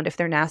have found if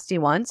they're nasty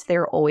once,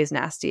 they're always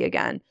nasty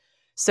again.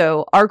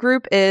 So our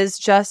group is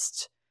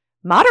just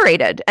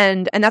moderated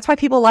and that's why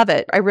people love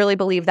it. I really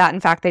believe that. In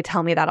fact, they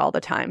tell me that all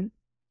the time.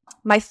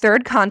 My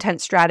third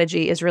content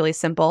strategy is really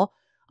simple.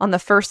 On the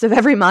first of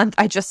every month,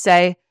 I just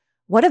say,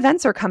 what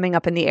events are coming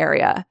up in the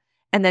area?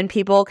 And then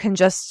people can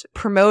just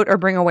promote or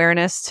bring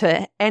awareness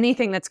to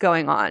anything that's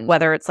going on,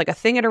 whether it's like a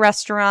thing at a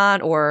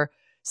restaurant or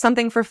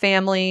something for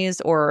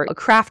families or a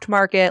craft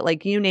market,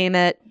 like you name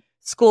it,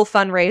 school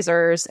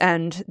fundraisers.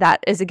 And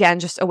that is, again,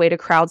 just a way to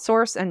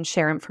crowdsource and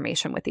share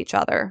information with each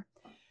other.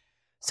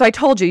 So I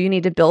told you, you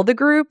need to build the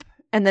group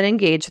and then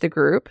engage the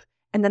group.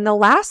 And then the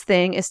last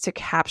thing is to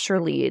capture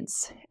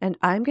leads. And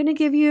I'm going to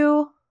give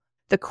you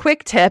the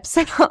quick tips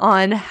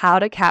on how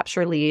to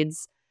capture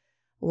leads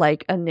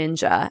like a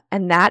ninja.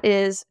 And that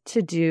is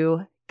to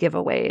do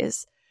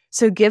giveaways.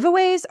 So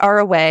giveaways are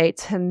a way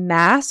to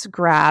mass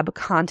grab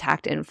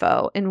contact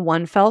info in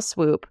one fell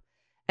swoop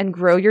and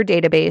grow your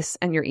database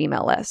and your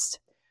email list.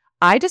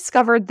 I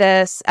discovered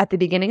this at the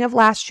beginning of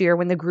last year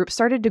when the group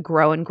started to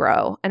grow and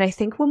grow. And I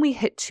think when we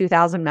hit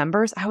 2,000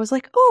 members, I was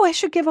like, oh, I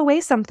should give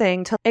away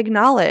something to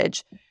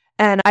acknowledge.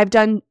 And I've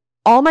done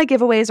all my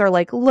giveaways are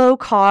like low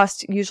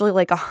cost, usually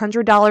like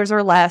 $100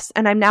 or less.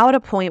 And I'm now at a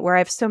point where I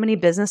have so many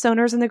business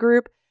owners in the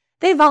group,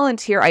 they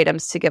volunteer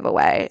items to give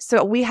away.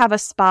 So we have a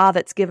spa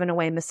that's given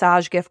away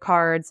massage gift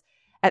cards.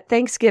 At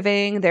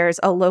Thanksgiving, there's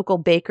a local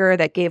baker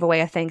that gave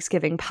away a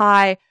Thanksgiving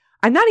pie.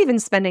 I'm not even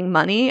spending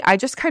money. I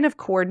just kind of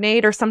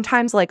coordinate, or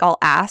sometimes like I'll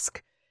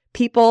ask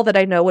people that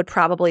I know would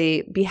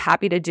probably be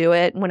happy to do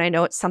it when I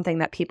know it's something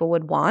that people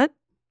would want.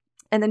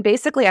 And then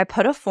basically I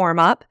put a form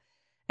up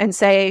and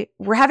say,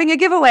 we're having a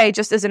giveaway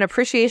just as an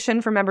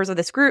appreciation for members of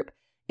this group.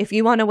 If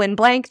you want to win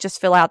blank, just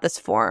fill out this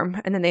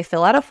form. And then they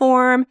fill out a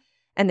form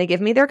and they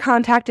give me their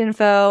contact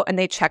info and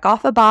they check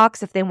off a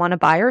box if they want to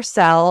buy or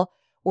sell,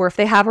 or if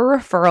they have a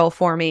referral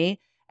for me.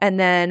 And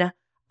then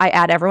I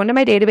add everyone to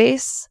my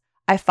database.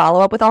 I follow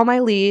up with all my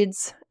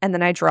leads, and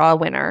then I draw a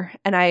winner.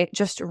 And I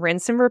just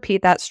rinse and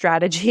repeat that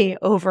strategy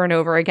over and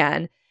over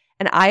again.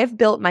 And I have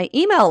built my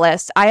email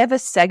list. I have a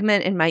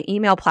segment in my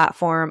email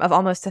platform of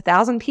almost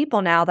 1,000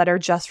 people now that are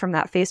just from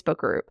that Facebook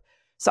group.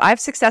 So I've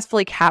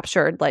successfully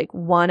captured like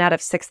 1 out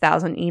of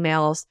 6,000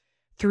 emails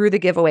through the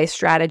giveaway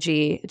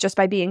strategy just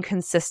by being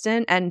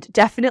consistent and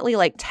definitely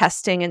like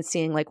testing and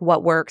seeing like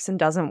what works and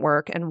doesn't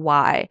work and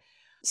why.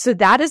 So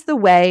that is the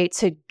way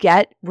to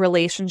get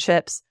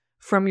relationships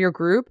from your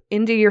group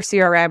into your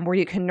CRM where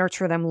you can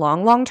nurture them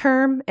long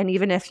term. And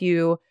even if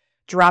you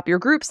drop your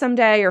group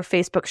someday or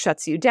Facebook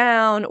shuts you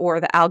down or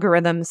the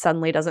algorithm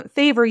suddenly doesn't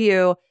favor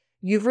you,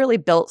 you've really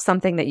built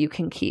something that you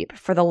can keep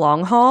for the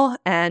long haul.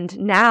 And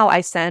now I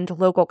send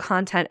local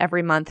content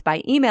every month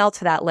by email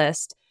to that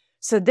list.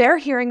 So they're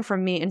hearing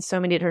from me in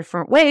so many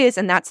different ways.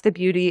 And that's the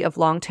beauty of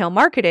long tail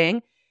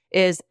marketing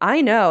is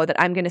I know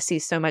that I'm going to see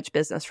so much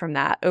business from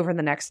that over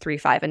the next 3,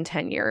 5, and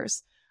 10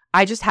 years.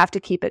 I just have to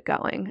keep it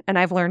going. And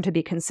I've learned to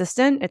be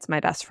consistent. It's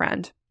my best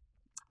friend.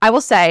 I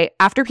will say,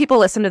 after people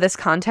listen to this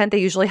content, they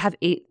usually have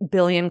 8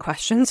 billion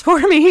questions for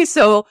me.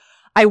 So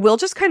I will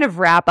just kind of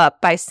wrap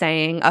up by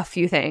saying a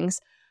few things.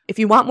 If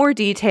you want more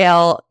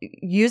detail,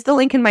 use the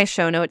link in my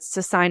show notes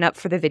to sign up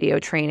for the video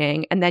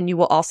training. And then you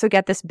will also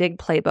get this big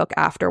playbook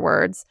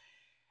afterwards.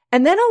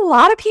 And then a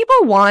lot of people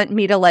want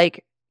me to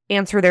like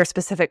answer their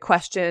specific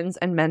questions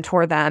and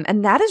mentor them.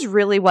 And that is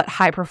really what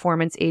High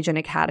Performance Agent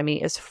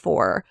Academy is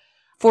for.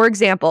 For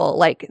example,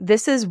 like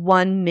this is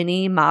one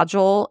mini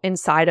module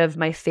inside of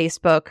my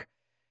Facebook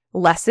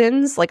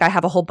lessons. Like I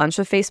have a whole bunch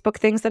of Facebook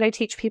things that I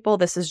teach people.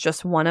 This is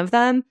just one of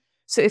them.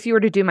 So if you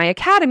were to do my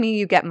academy,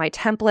 you get my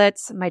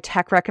templates, my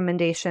tech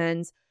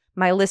recommendations,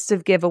 my list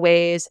of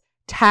giveaways,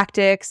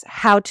 tactics,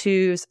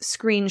 how-tos,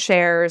 screen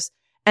shares,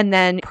 and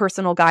then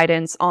personal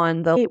guidance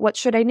on the what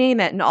should I name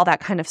it and all that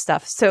kind of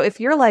stuff. So if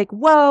you're like,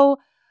 whoa,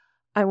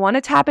 I want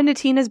to tap into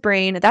Tina's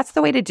brain. That's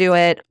the way to do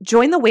it.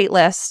 Join the wait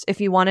list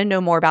if you want to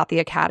know more about the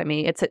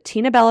Academy. It's at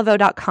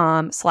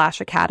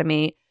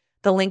tinabellivo.com/academy.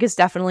 The link is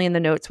definitely in the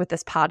notes with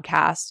this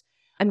podcast.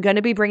 I'm going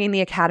to be bringing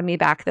the Academy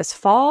back this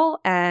fall,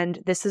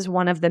 and this is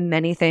one of the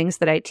many things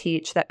that I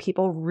teach that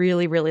people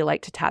really, really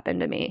like to tap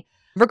into me.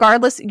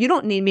 Regardless, you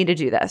don't need me to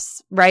do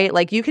this, right?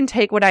 Like you can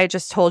take what I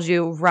just told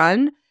you,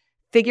 run,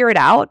 figure it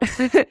out,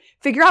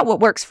 figure out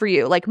what works for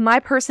you. Like my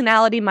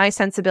personality, my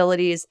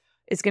sensibilities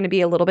is going to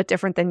be a little bit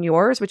different than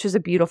yours, which is a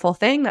beautiful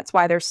thing. That's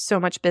why there's so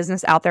much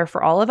business out there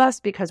for all of us,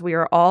 because we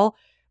are all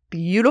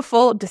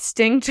beautiful,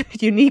 distinct,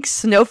 unique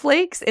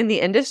snowflakes in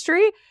the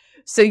industry.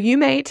 So you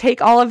may take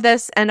all of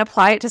this and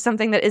apply it to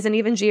something that isn't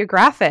even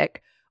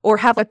geographic, or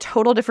have a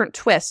total different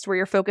twist where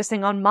you're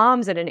focusing on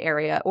moms in an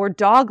area, or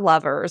dog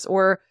lovers,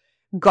 or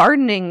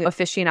gardening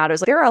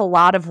aficionados. Like, there are a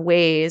lot of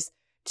ways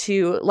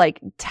to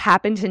like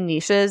tap into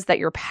niches that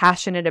you're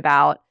passionate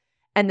about,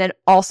 and then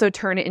also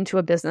turn it into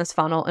a business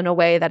funnel in a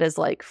way that is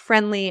like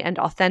friendly and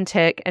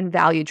authentic and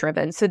value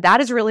driven. So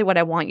that is really what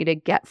I want you to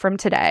get from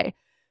today.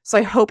 So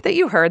I hope that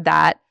you heard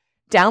that.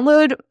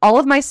 Download all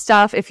of my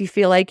stuff if you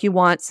feel like you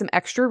want some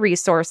extra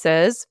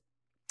resources.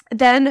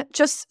 Then,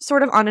 just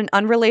sort of on an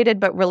unrelated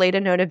but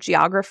related note of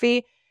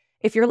geography,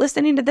 if you're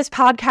listening to this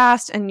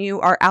podcast and you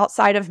are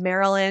outside of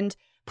Maryland,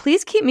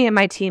 please keep me and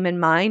my team in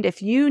mind.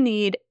 If you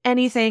need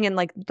anything in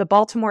like the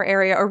Baltimore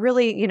area, or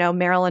really,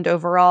 Maryland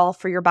overall,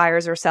 for your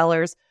buyers or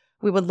sellers,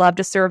 we would love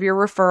to serve your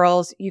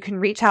referrals. You can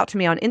reach out to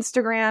me on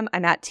Instagram.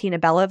 I'm at Tina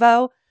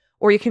Bellivo,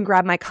 or you can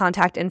grab my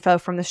contact info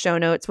from the show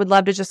notes. Would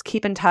love to just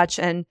keep in touch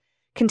and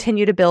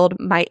continue to build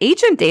my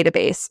agent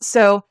database.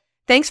 So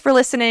thanks for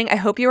listening. I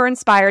hope you were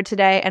inspired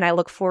today, and I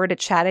look forward to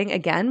chatting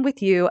again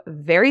with you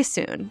very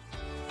soon.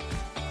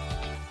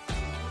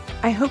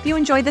 I hope you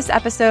enjoyed this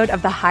episode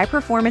of the High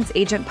Performance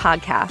Agent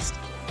Podcast.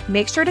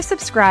 Make sure to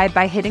subscribe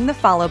by hitting the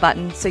follow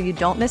button so you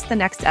don't miss the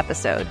next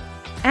episode.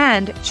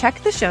 And check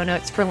the show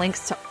notes for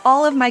links to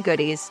all of my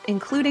goodies,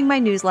 including my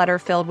newsletter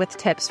filled with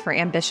tips for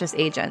ambitious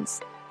agents.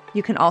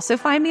 You can also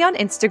find me on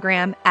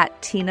Instagram at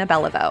Tina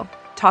Bellivo.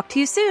 Talk to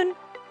you soon.